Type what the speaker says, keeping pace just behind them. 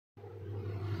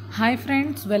Hi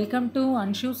friends, welcome to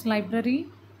Anshu's library.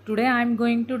 Today I am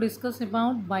going to discuss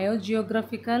about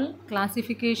biogeographical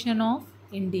classification of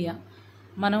India.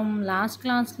 మనం last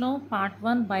క్లాస్లో part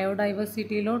 1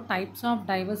 బయోడైవర్సిటీలో types of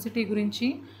diversity గురించి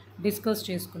discuss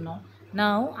చేసుకున్నాం.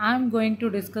 Now I'm going to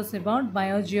discuss about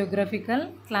బయోజియోగ్రఫికల్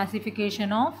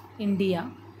classification of India.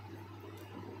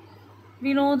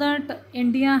 We know that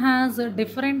India has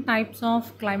different types of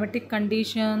climatic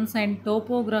conditions and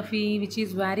topography which is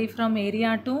vary from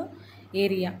area to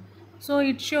area. So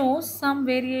it shows some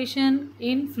variation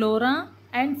in flora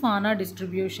and fauna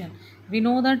distribution. We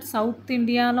know that South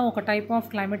India lo oka type of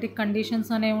climatic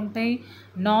conditions ane untai,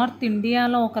 North India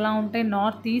lo okala untai,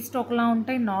 North East okala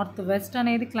untai, North West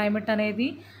anedi climate anedi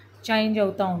change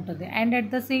అవుతూ ఉంటుంది. And at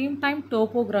the same time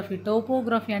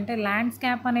topography అంటే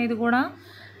landscape అనేది కూడా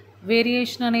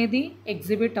variation అనేది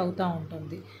exhibit అవుతూ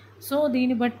ఉంటుంది. So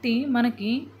దీన్ని బట్టి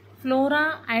మనకి ఫ్లోరా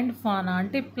అండ్ ఫానా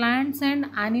అంటే ప్లాంట్స్ అండ్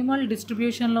యానిమల్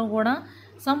డిస్ట్రిబ్యూషన్లో కూడా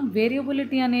సమ్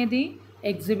వేరియబిలిటీ అనేది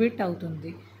ఎగ్జిబిట్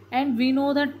అవుతుంది. And we know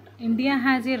that India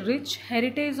has a rich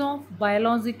heritage of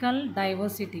biological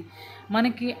diversity.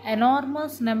 మనకి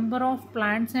enormous number of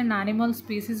plants and animal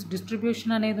species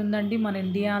distribution అనేది ఉందండి మన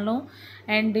ఇండియాలో.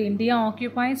 And India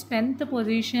occupies 10th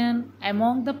position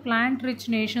among the plant rich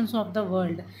nations of the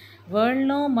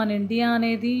వరల్డ్లో మన India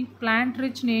అనేది plant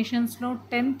rich నేషన్స్లో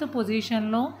 10th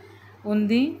పొజిషన్లో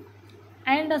ఉంది.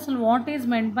 అండ్ అసలు what is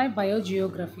meant by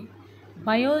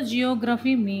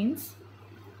biogeography means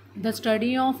the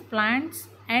study of plants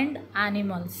and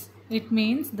animals. It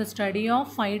means the study of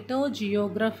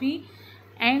phytogeography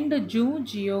and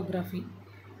zoogeography.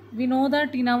 We know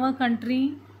that in our country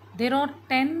there are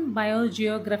 10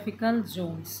 biogeographical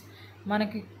zones.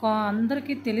 మనకి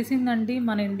అందరికీ తెలిసిందండి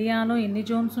మన ఇండియాలో ఎన్ని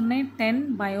Jones ఉన్నాయి, 10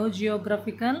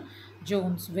 బయోజియోగ్రఫికల్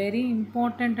Jones. Very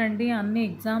important అండి, అన్ని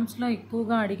ఎగ్జామ్స్లో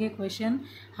ఎక్కువగా అడిగే question.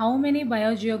 How many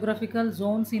బయోజియోగ్రఫికల్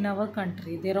Jones in our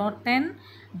country? There are 10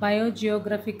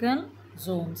 బయోజియోగ్రఫికల్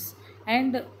Jones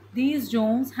and these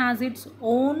Jones has its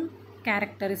own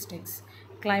characteristics.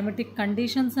 Climatic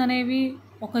conditions అనేవి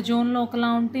ఒక జోన్లో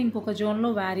ఒకలా ఉంటే ఇంకొక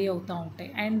జోన్లో వ్యారీ అవుతూ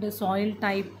ఉంటాయి. And soil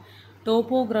type,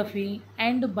 topography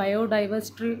and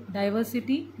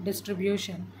biodiversity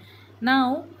distribution. Now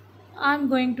I am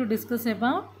going to discuss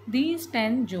about these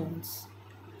 10 zones.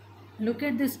 Look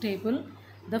at this table.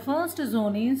 The first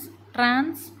zone is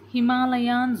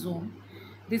Trans-Himalayan zone.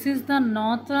 This is the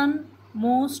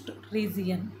northernmost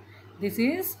region. This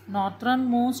is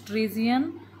northernmost region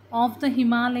of the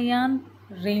Himalayan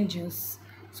ranges.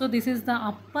 So this is the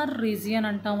upper region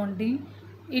antamandi.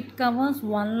 It covers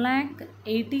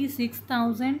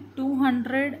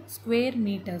 1,86,200 square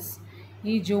meters.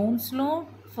 ఈ జోన్స్లో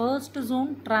first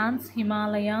zone ట్రాన్స్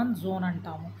Himalayan zone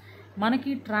అంటాము.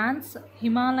 మనకి ట్రాన్స్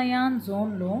Himalayan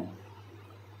జోన్లో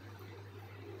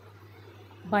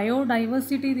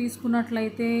biodiversity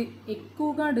తీసుకున్నట్లయితే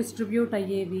ఎక్కువగా distribute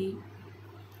అయ్యేవి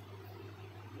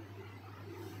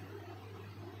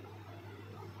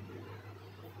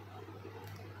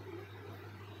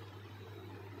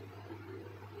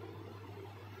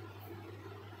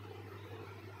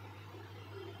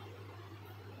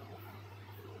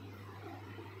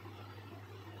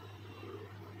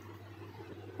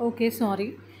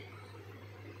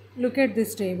Look at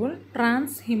this table.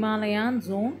 Trans-Himalayan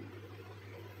zone.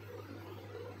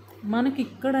 మనకి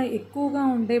ఇక్కడ ఎక్కువగా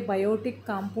ఉండే బయోటిక్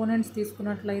కాంపోనెంట్స్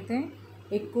తీసుకున్నట్లయితే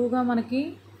ఎక్కువగా మనకి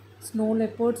స్నో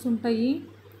లెపర్డ్స్ ఉంటాయి.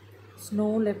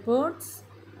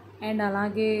 అండ్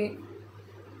అలాగే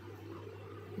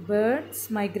బర్డ్స్,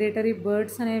 మైగ్రేటరీ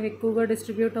బర్డ్స్ అనేవి ఎక్కువగా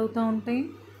డిస్ట్రిబ్యూట్ అవుతూ ఉంటాయి.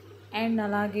 అండ్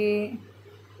అలాగే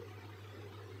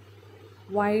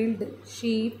వైల్డ్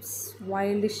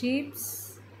షీప్స్,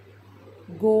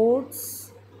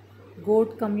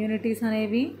 గోట్ కమ్యూనిటీస్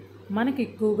అనేవి మనకి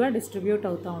ఎక్కువగా డిస్ట్రిబ్యూట్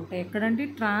అవుతూ ఉంటాయి. ఎక్కడంటే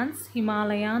ట్రాన్స్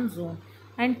Himalayan zone.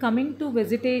 And coming to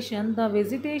vegetation, the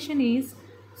vegetation is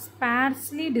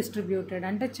స్పార్స్లీ distributed.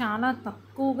 అంటే చాలా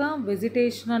తక్కువగా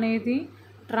వెజిటేషన్ అనేది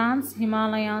ట్రాన్స్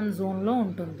హిమాలయాన్ జోన్లో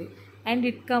ఉంటుంది. And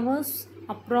it covers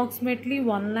approximately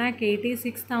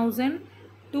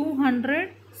 1,86,200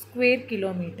 square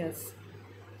kilometers.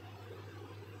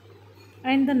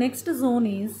 And the next zone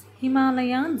is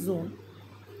Himalayan zone.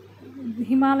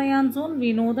 We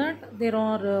know that there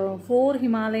are 4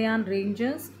 Himalayan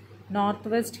ranges: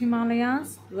 Northwest Himalayas,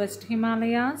 West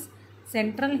Himalayas,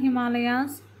 Central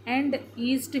Himalayas and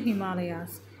East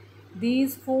Himalayas.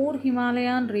 These 4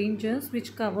 Himalayan ranges which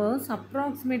covers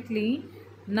approximately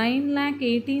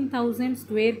 9,18,000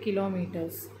 square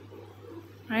kilometers.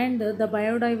 And the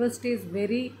biodiversity is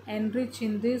very enriched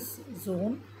in this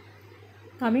zone.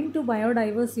 Coming to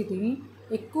biodiversity,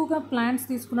 ఎక్కువగా plants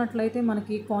తీసుకున్నట్లయితే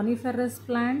మనకి కానిఫెరస్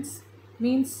plants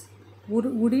means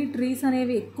woody trees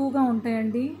అనేవి ఎక్కువగా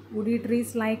ఉంటాయండి. Woody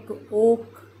trees like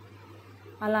ఓక్,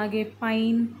 అలాగే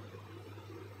pine,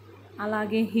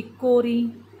 అలాగే హిక్కోరీ,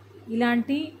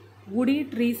 ఇలాంటి వుడీ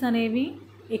ట్రీస్ అనేవి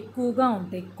ఎక్కువగా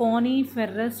ఉంటాయి.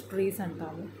 కోనిఫెరస్ ట్రీస్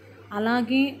అంటాము.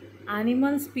 అలాగే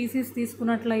యానిమల్ స్పీసీస్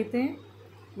తీసుకున్నట్లయితే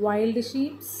వైల్డ్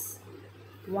షీప్స్,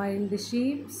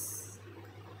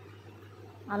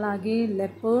 అలాగే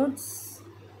leopards,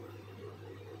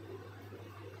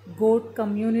 goat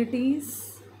communities,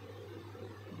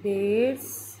 bears,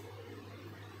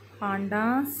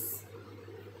 pandas.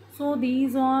 So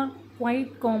these are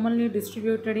quite commonly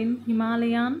distributed in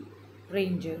Himalayan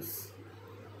ranges.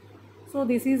 So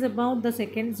this is about the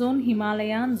second zone,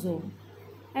 Himalayan zone.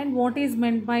 And what is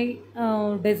meant by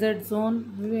desert zone,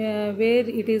 where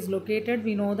it is located?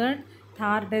 We know that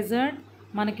Thar desert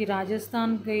మనకి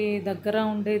రాజస్థాన్కి దగ్గర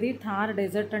ఉండేది Thar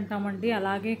dessert అంటామండి.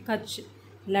 అలాగే కచ్,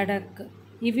 లడక్,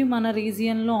 ఇవి మన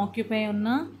రీజియన్లో occupy ఉన్న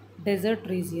dessert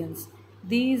regions.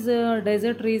 These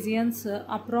dessert regions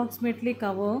approximately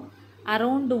cover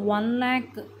around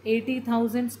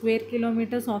 1,80,000 square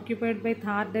kilometers occupied by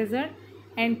Thar desert,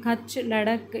 and Kutch,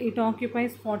 Ladakh, it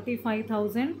occupies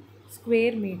 45,000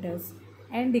 square meters.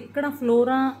 And ఇక్కడ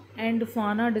flora and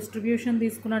fauna distribution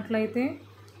తీసుకున్నట్లయితే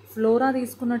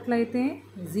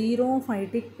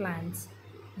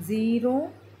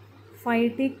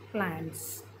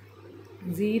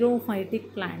జీరోఫైటిక్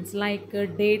ప్లాంట్స్ లైక్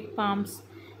డేట్ పామ్స్,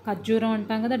 ఖర్జూరం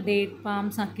అంటాం కదా, date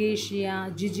palms, acacia,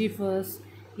 జిజిఫర్స్,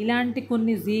 ఇలాంటి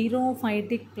కొన్ని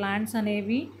జీరోఫైటిక్ plants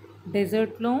అనేవి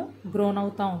డెజర్ట్లో grown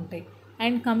అవుతూ ఉంటాయి.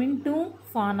 And coming to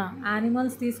fauna,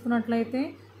 animals తీసుకున్నట్లయితే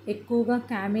ఎక్కువగా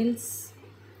క్యామిల్స్,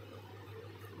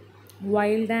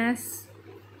 వైల్డ్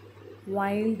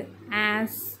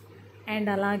యాస్, అండ్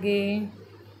అలాగే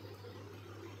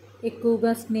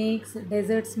ఎక్కువగా స్నేక్స్,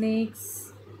 డెజర్ట్ స్నేక్స్,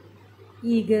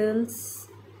 ఈగల్స్,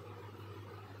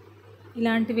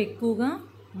 ఇలాంటివి ఎక్కువగా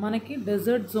మనకి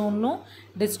డెజర్ట్ జోన్లో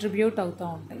డిస్ట్రిబ్యూట్ అవుతూ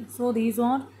ఉంటాయి. So these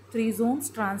are 3 zones: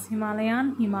 trans Himalayan,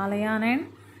 Himalayan and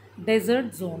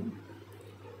dessert zone.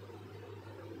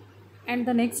 And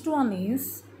the next one is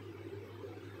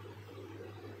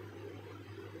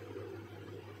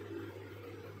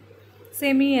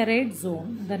semi-arid zone.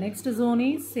 The next zone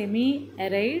is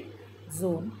semi-arid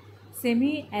zone.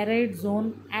 Semi-arid zone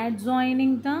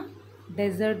adjoining the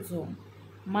desert zone.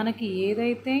 మనకి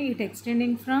ఏదైతే it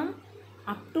extending from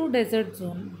up to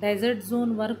dessert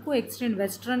zone వరకు extend,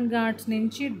 western Ghats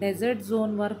నుంచి dessert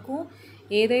zone వరకు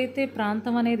ఏదైతే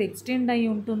ప్రాంతం అనేది extend అయి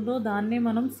ఉంటుందో దాన్నే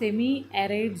మనం సెమీ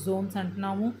అరైడ్ జోన్స్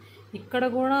అంటున్నాము. ఇక్కడ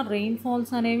కూడా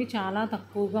రెయిన్ఫాల్స్ అనేవి చాలా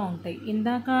తక్కువగా ఉంటాయి.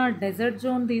 ఇందాక డెజర్ట్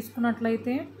జోన్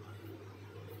తీసుకున్నట్లయితే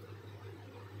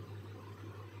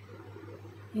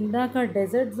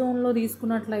డెజర్ట్ జోన్లో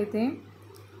తీసుకున్నట్లయితే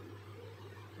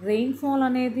రెయిన్ఫాల్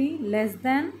అనేది లెస్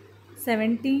దాన్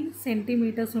 70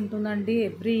 సెంటీమీటర్స్ ఉంటుందండి.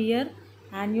 ఎవ్రీ ఇయర్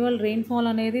యాన్యువల్ రెయిన్ఫాల్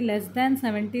అనేది లెస్ దాన్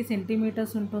 70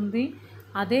 సెంటీమీటర్స్ ఉంటుంది.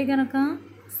 అదే గనక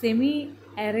సెమీ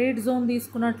అరైడ్ జోన్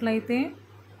తీసుకున్నట్లయితే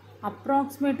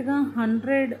అప్రాక్సిమేట్గా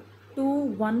 100 to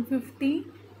 150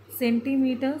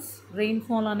 సెంటీమీటర్స్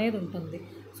రెయిన్ఫాల్ అనేది ఉంటుంది.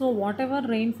 సో వాట్ ఎవర్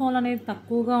రెయిన్ఫాల్ అనేది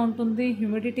తక్కువగా ఉంటుంది,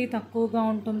 హ్యూమిడిటీ తక్కువగా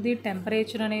ఉంటుంది,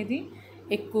 టెంపరేచర్ అనేది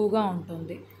ఎక్కువగా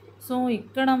ఉంటుంది. సో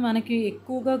ఇక్కడ మనకి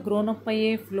ఎక్కువగా గ్రోనప్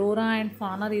అయ్యే ఫ్లోరా అండ్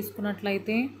ఫానా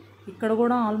తీసుకున్నట్లయితే ఇక్కడ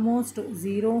కూడా ఆల్మోస్ట్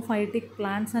జీరోఫైటిక్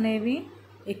ప్లాంట్స్ అనేవి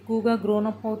ఎక్కువగా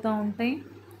గ్రోనప్ అవుతూ ఉంటాయి.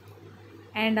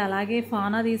 అండ్ అలాగే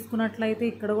ఫానా తీసుకున్నట్లయితే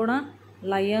ఇక్కడ కూడా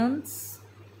లయన్స్,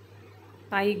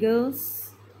 టైగర్స్,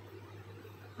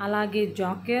 అలాగే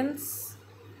జాకెల్స్,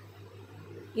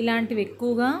 ఇలాంటివి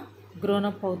ఎక్కువగా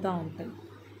గ్రోనప్ అవుతూ ఉంటాయి,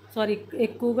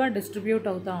 ఎక్కువగా డిస్ట్రిబ్యూట్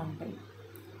అవుతూ ఉంటాయి.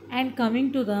 And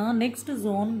coming to the next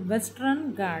zone, western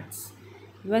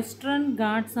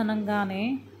Ghats అనగానే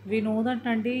వి నో దట్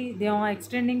అండి, they are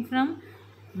extending from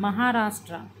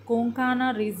Maharashtra, Konkan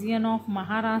region of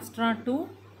Maharashtra to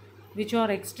which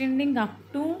are extending up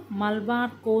to Malabar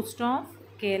coast of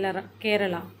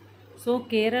Kerala. So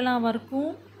Kerala వరకు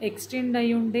ఎక్స్టెండ్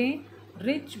అయి ఉండే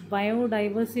రిచ్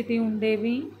బయోడైవర్సిటీ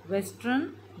ఉండేవి western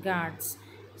Ghats.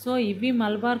 So ఇవి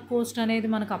Malabar Coast అనేది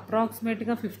మనకు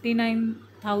అప్రాక్సిమేట్గా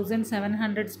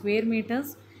 59,700 స్క్వేర్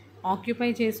మీటర్స్ ఆక్యుపై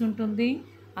చేసి ఉంటుంది.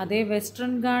 అదే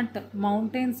వెస్ట్రన్ ఘాట్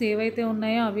మౌంటైన్స్ ఏవైతే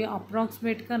ఉన్నాయో అవి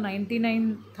అప్రాక్సిమేట్గా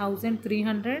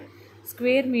 99,300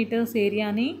 స్క్వేర్ మీటర్స్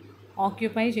ఏరియాని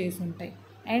ఆక్యుపై చేసి ఉంటాయి.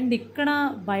 అండ్ ఇక్కడ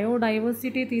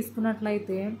బయోడైవర్సిటీ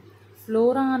తీసుకున్నట్లయితే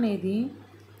ఫ్లోరా అనేది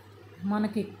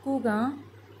మనకి ఎక్కువగా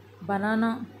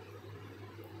బనానా,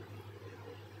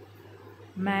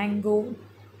 మ్యాంగో,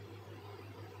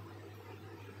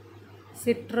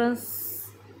 సిట్రస్,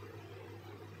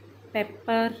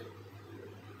 పెప్పర్,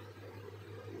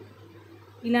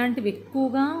 ఇలాంటివి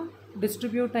ఎక్కువగా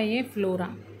డిస్ట్రిబ్యూట్ అయ్యే flora.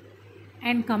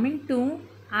 And coming to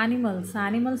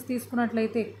animals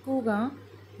తీసుకున్నట్లయితే ఎక్కువగా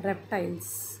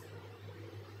reptiles,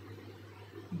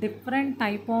 different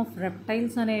type of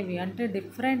reptiles అనేవి, అంటే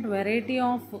డిఫరెంట్ వెరైటీ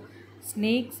ఆఫ్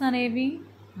స్నేక్స్ అనేవి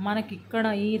మనకి ఇక్కడ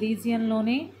ఈ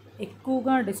రీజియన్లోనే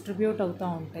ఎక్కువగా డిస్ట్రిబ్యూట్ అవుతూ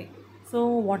ఉంటాయి. సో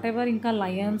వాట్ ఎవర్ ఇంకా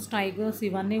లయన్స్, టైగర్స్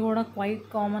ఇవన్నీ కూడా క్వైట్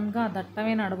కామన్గా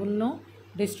దట్టమైన అడవుల్లో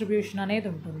డిస్ట్రిబ్యూషన్ అనేది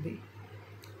ఉంటుంది.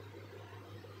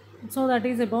 So that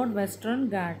is about Western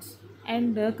Ghats.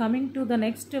 And coming to the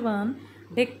next one,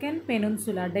 Deccan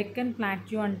Peninsula, Deccan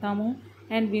Plateau అంటాము.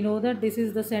 And we know that this is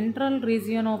the central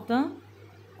region of the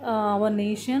our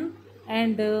nation.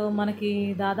 And మనకి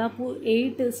దాదాపు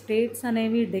 8 states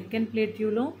అనేవి Deccan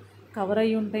ప్లేట్యూలో cover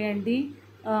అయి ఉంటాయండి.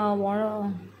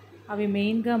 అవి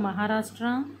మెయిన్గా Maharashtra,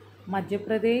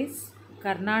 Madhya Pradesh,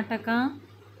 Karnataka,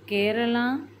 Kerala,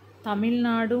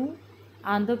 Tamil Nadu,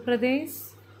 Andhra Pradesh,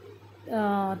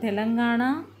 Telangana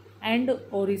and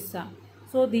Orissa.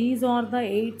 So these are the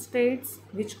 8 states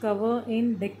which cover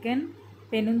in Deccan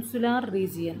peninsular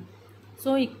region. So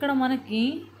ఇక్కడ మనకి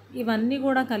ఇవన్నీ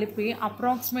కూడా కలిపి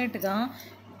అప్రాక్సిమేట్గా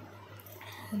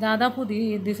దాదాపు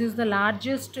దిస్ ఈజ్ ద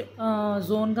లార్జెస్ట్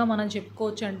జోన్గా మనం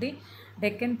చెప్పుకోవచ్చు అండి.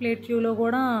 డెక్కన్ ప్లేట్యూలో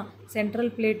కూడా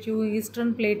సెంట్రల్ ప్లేట్యూ,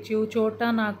 ఈస్టర్న్ ప్లేట్యూ, చోటా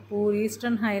నాగ్పూర్,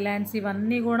 ఈస్టర్న్ హైలాండ్స్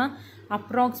ఇవన్నీ కూడా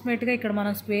అప్రాక్సిమేట్గా ఇక్కడ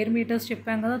మనం స్క్వేర్ మీటర్స్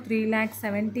చెప్పాం కదా,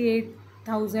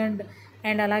 3,78,000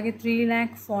 అండ్ అలాగే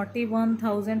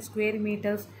 3,41,000 స్క్వేర్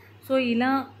మీటర్స్. సో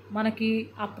ఇలా మనకి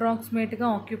అప్రాక్సిమేట్గా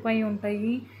ఆక్యుపై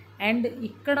ఉంటాయి. అండ్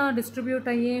ఇక్కడ డిస్ట్రిబ్యూట్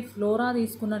అయ్యే ఫ్లోరా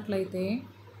తీసుకున్నట్లయితే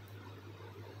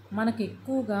మనకి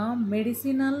ఎక్కువగా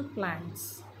మెడిసినల్ ప్లాంట్స్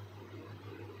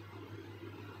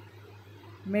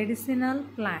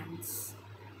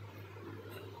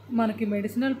మనకి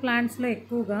మెడిసినల్ ప్లాంట్స్లో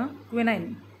ఎక్కువగా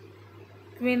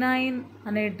క్వినైన్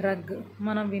అనే డ్రగ్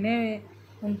మనం వినే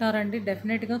ఉంటారండి.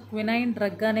 డెఫినెట్గా క్వినైన్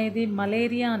డ్రగ్ అనేది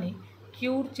మలేరియాని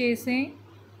క్యూర్ చేసే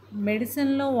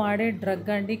మెడిసిన్లో వాడే డ్రగ్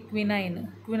అండి.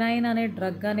 క్వినైన్ అనే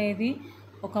డ్రగ్ అనేది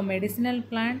ఒక మెడిసినల్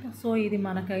ప్లాంట్. సో ఇది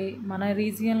మన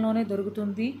రీజియన్లోనే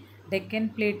దొరుకుతుంది, డెక్కన్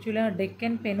ప్లేట్యూలో,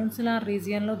 డెక్కన్ పెనిన్సులార్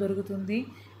రీజియన్లో దొరుకుతుంది.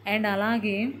 అండ్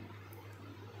అలాగే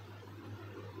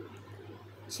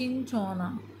చించోనా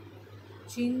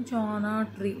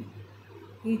ట్రీ,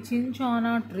 ఈ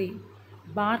చించోనా ట్రీ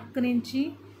బార్క్ నుంచి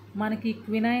మనకి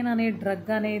క్వినైన్ అనే డ్రగ్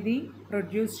అనేది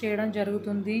ప్రొడ్యూస్ చేయడం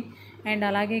జరుగుతుంది. అండ్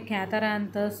అలాగే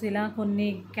క్యాథరాంథస్, ఇలా కొన్ని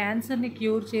క్యాన్సర్ని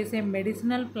క్యూర్ చేసే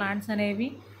మెడిసినల్ ప్లాంట్స్ అనేవి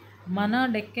మన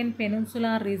డెక్కన్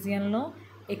పెనిన్సులార్ రీజియన్లో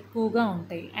ఎక్కువగా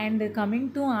ఉంటాయి. అండ్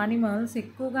కమింగ్ టు యానిమల్స్,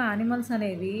 ఎక్కువగా యానిమల్స్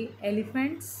అనేవి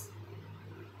ఎలిఫెంట్స్,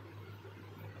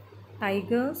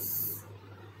 టైగర్స్,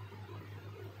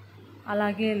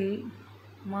 అలాగే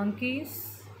మంకీస్,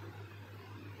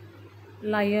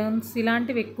 లయన్స్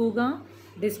ఇలాంటివి ఎక్కువగా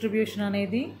డిస్ట్రిబ్యూషన్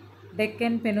అనేది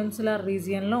డెక్కన్ పెనిన్సులార్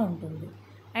రీజియన్లో ఉంటుంది.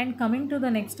 And coming to the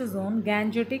next zone,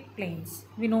 Gangetic plains.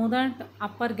 We know that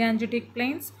upper Gangetic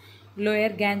plains,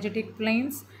 lower Gangetic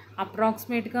plains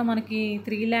అప్రాక్సిమేట్గా మనకి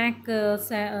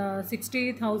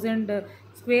 3,60,000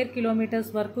 స్క్వేర్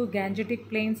కిలోమీటర్స్ వరకు గ్యాంజెటిక్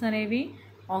ప్లెయిన్స్ అనేవి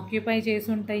ఆక్యుపై చేసి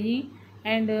ఉంటాయి.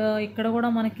 అండ్ ఇక్కడ కూడా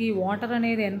మనకి వాటర్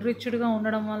అనేది ఎన్రిచ్డ్గా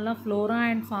ఉండడం వల్ల ఫ్లోరా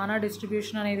అండ్ ఫానా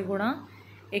డిస్ట్రిబ్యూషన్ అనేది కూడా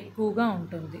ఎక్కువగా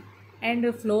ఉంటుంది. అండ్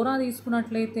ఫ్లోరా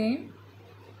తీసుకున్నట్లయితే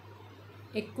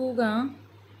ఎక్కువగా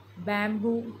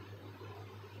బ్యాంబూ,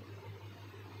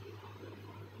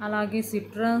 అలాగే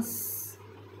సిట్రస్,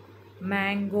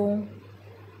 మ్యాంగో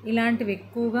ఇలాంటివి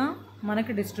ఎక్కువగా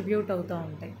మనకి డిస్ట్రిబ్యూట్ అవుతూ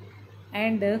ఉంటాయి.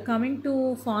 అండ్ కమింగ్ టు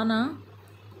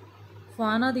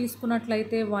ఫానా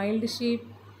తీసుకున్నట్లయితే వైల్డ్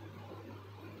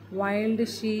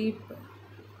షీప్,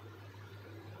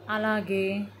 అలాగే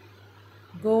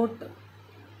గోట్.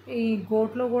 ఈ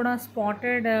గోట్లో కూడా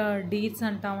స్పాటెడ్ డీర్స్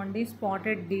అంటామండి,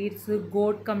 స్పాటెడ్ డీర్స్,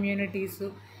 గోట్ కమ్యూనిటీస్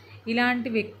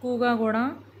ఇలాంటివి ఎక్కువగా కూడా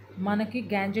మనకి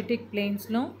గ్యాంజెటిక్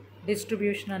ప్లెయిన్స్లో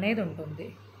డిస్ట్రిబ్యూషన్ అనేది ఉంటుంది.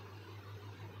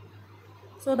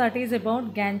 So that is about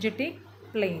Gangetic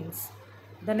plains.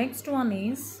 The next one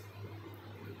is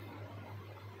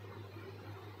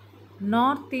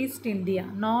north east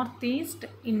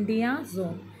India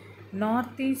zone.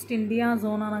 North east India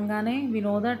zone అనగానే వి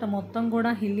నో దట్ మొత్తం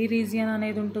కూడా హిల్లీ రీజియన్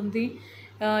అనేది ఉంటుంది.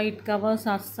 ఇట్ కవర్స్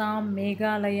అస్సాం,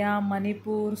 మేఘాలయ,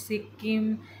 మణిపూర్, సిక్కిం,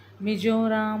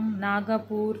 మిజోరాం,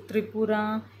 నాగపూర్, త్రిపుర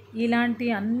ఇలాంటి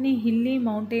అన్ని హిల్లీ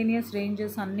మౌంటేనియస్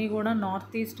రేంజెస్ అన్నీ కూడా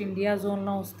నార్త్ ఈస్ట్ ఇండియా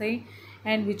జోన్లో వస్తాయి.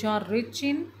 And which are rich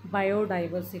in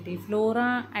biodiversity. Flora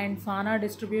and fauna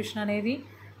distribution అనేది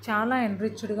చాలా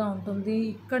ఎన్రిచ్డ్గా ఉంటుంది.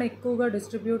 ఇక్కడ ఎక్కువగా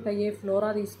డిస్ట్రిబ్యూట్ అయ్యే ఫ్లోరా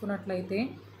తీసుకున్నట్లయితే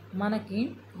మనకి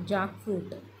జాక్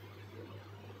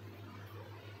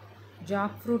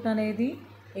ఫ్రూట్ అనేది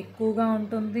ఎక్కువగా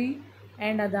ఉంటుంది.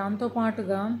 అండ్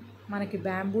దాంతోపాటుగా మనకి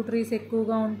బ్యాంబూ ట్రీస్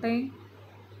ఎక్కువగా ఉంటాయి.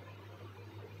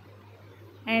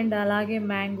 అండ్ అలాగే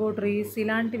మ్యాంగో ట్రీస్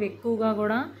ఇలాంటివి ఎక్కువగా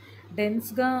కూడా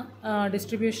డెన్స్గా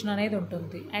డిస్ట్రిబ్యూషన్ అనేది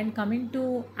ఉంటుంది. And coming to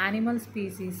animal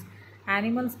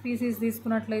species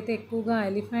తీసుకున్నట్లయితే ఎక్కువగా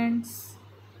ఎలిఫెంట్స్,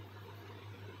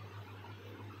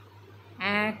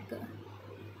 యాక్,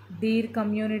 డీర్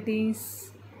కమ్యూనిటీస్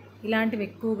ఇలాంటివి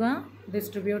ఎక్కువగా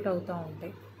డిస్ట్రిబ్యూట్ అవుతూ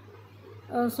ఉంటాయి.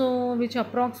 So which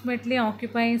approximately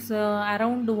occupies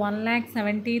around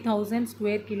 1,70,000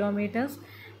 square kilometers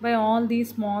by all these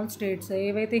small states.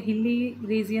 ఏవైతే హిల్లీ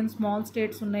రీజియన్ స్మాల్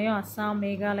స్టేట్స్ ఉన్నాయో అస్సాం,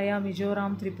 మేఘాలయ,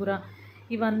 మిజోరాం, త్రిపుర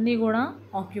ఇవన్నీ కూడా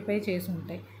ఆక్యుపై చేసి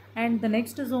ఉంటాయి. And the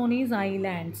next zone is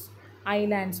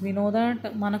islands we know that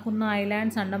మనకున్న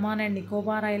islands Andaman and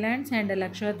Nicobar islands and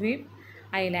Lakshadweep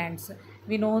islands.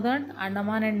 We know that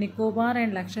Andaman and Nicobar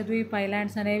and Lakshadweep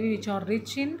islands అనేవి which are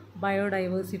rich in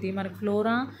biodiversity. మనకు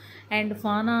flora and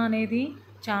fauna అనేది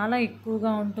చాలా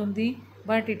ఎక్కువగా ఉంటుంది.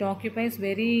 But it occupies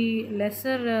very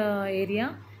lesser area.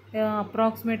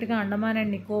 అప్రాక్సిమేట్గా Andaman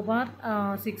and Nicobar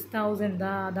 6,000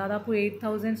 దాదాపు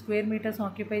 8,000 square metres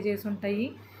occupy చేసి ఉంటాయి.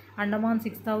 Andaman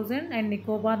 6,000 and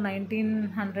Nicobar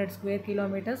 1,900 square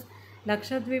kilometres.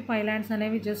 Lakshadweep islands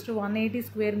అనేవి జస్ట్ 180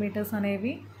 స్క్వేర్ మీటర్స్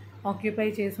అనేవి ఆక్యుపై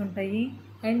చేసి ఉంటాయి.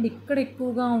 అండ్ ఇక్కడ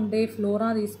ఎక్కువగా ఉండే ఫ్లోరా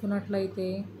తీసుకున్నట్లయితే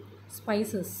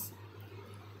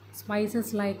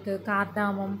స్పైసెస్ లైక్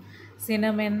కార్డామమ్,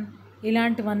 సినమెన్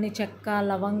ఇలాంటివన్నీ, చెక్క,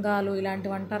 లవంగాలు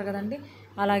ఇలాంటివి అంటారు కదండి,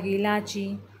 అలాగే ఇలాచి,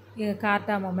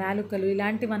 కార్డామమ్, యాలుకలు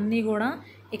ఇలాంటివన్నీ కూడా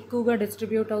ఎక్కువగా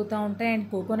డిస్ట్రిబ్యూట్ అవుతూ ఉంటాయి. అండ్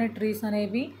కోకోనట్ ట్రీస్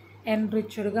అనేవి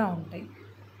ఎన్రిచ్డ్గా ఉంటాయి.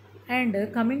 అండ్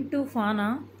కమింగ్ టు ఫానా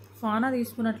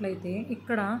తీసుకున్నట్లయితే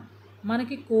ఇక్కడ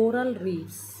మనకి coral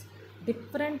reefs,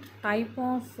 different type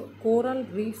of coral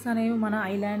reefs అనేవి మన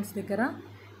ఐలాండ్స్ దగ్గర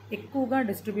ఎక్కువగా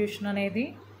డిస్ట్రిబ్యూషన్ అనేది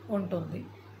ఉంటుంది.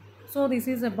 So this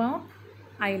is about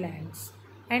islands.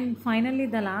 And finally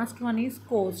the last one is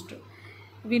Coast.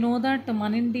 We know that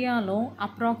మన ఇండియాలో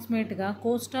అప్రాక్సిమేట్గా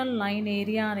కోస్టల్ లైన్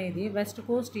ఏరియా అనేది వెస్ట్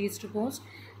కోస్ట్, ఈస్ట్ కోస్ట్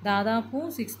దాదాపు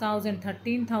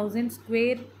 13,000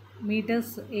 స్క్వేర్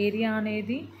మీటర్స్ ఏరియా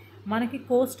అనేది మనకి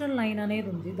కోస్టల్ లైన్ అనేది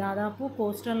ఉంది.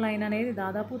 కోస్టల్ లైన్ అనేది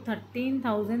దాదాపు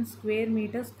 13,000 స్క్వేర్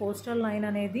మీటర్స్ కోస్టల్ లైన్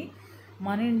అనేది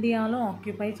మన ఇండియాలో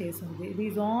ఆక్యుపై చేసింది.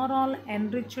 These are all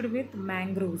enriched with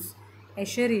mangroves,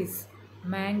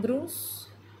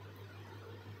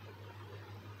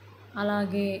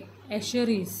 అలాగే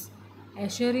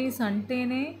ఎషరీస్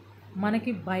అంటేనే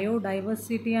మనకి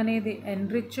బయోడైవర్సిటీ అనేది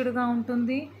ఎన్రిచ్డ్గా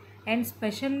ఉంటుంది. And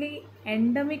specially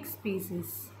endemic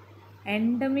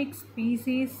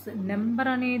species number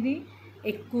అనేది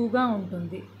ఎక్కువగా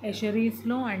ఉంటుంది.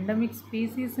 ఎషరీస్లో ఎండమిక్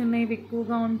స్పీసీస్ అనేవి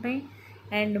ఎక్కువగా ఉంటాయి.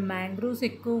 అండ్ మ్యాంగ్రూవ్స్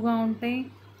ఎక్కువగా ఉంటాయి.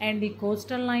 అండ్ ఈ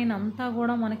కోస్టల్ లైన్ అంతా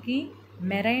కూడా మనకి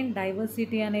మెరైన్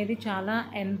డైవర్సిటీ అనేది చాలా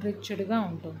ఎన్రిచ్డ్గా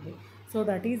ఉంటుంది. So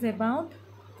that is about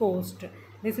Coast.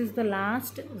 This is the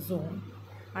last zone.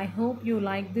 I hope you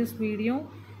like this video.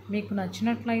 మీకు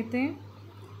నచ్చినట్లయితే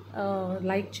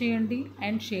లైక్ చేయండి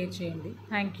అండ్ షేర్ చేయండి.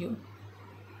 Thank you.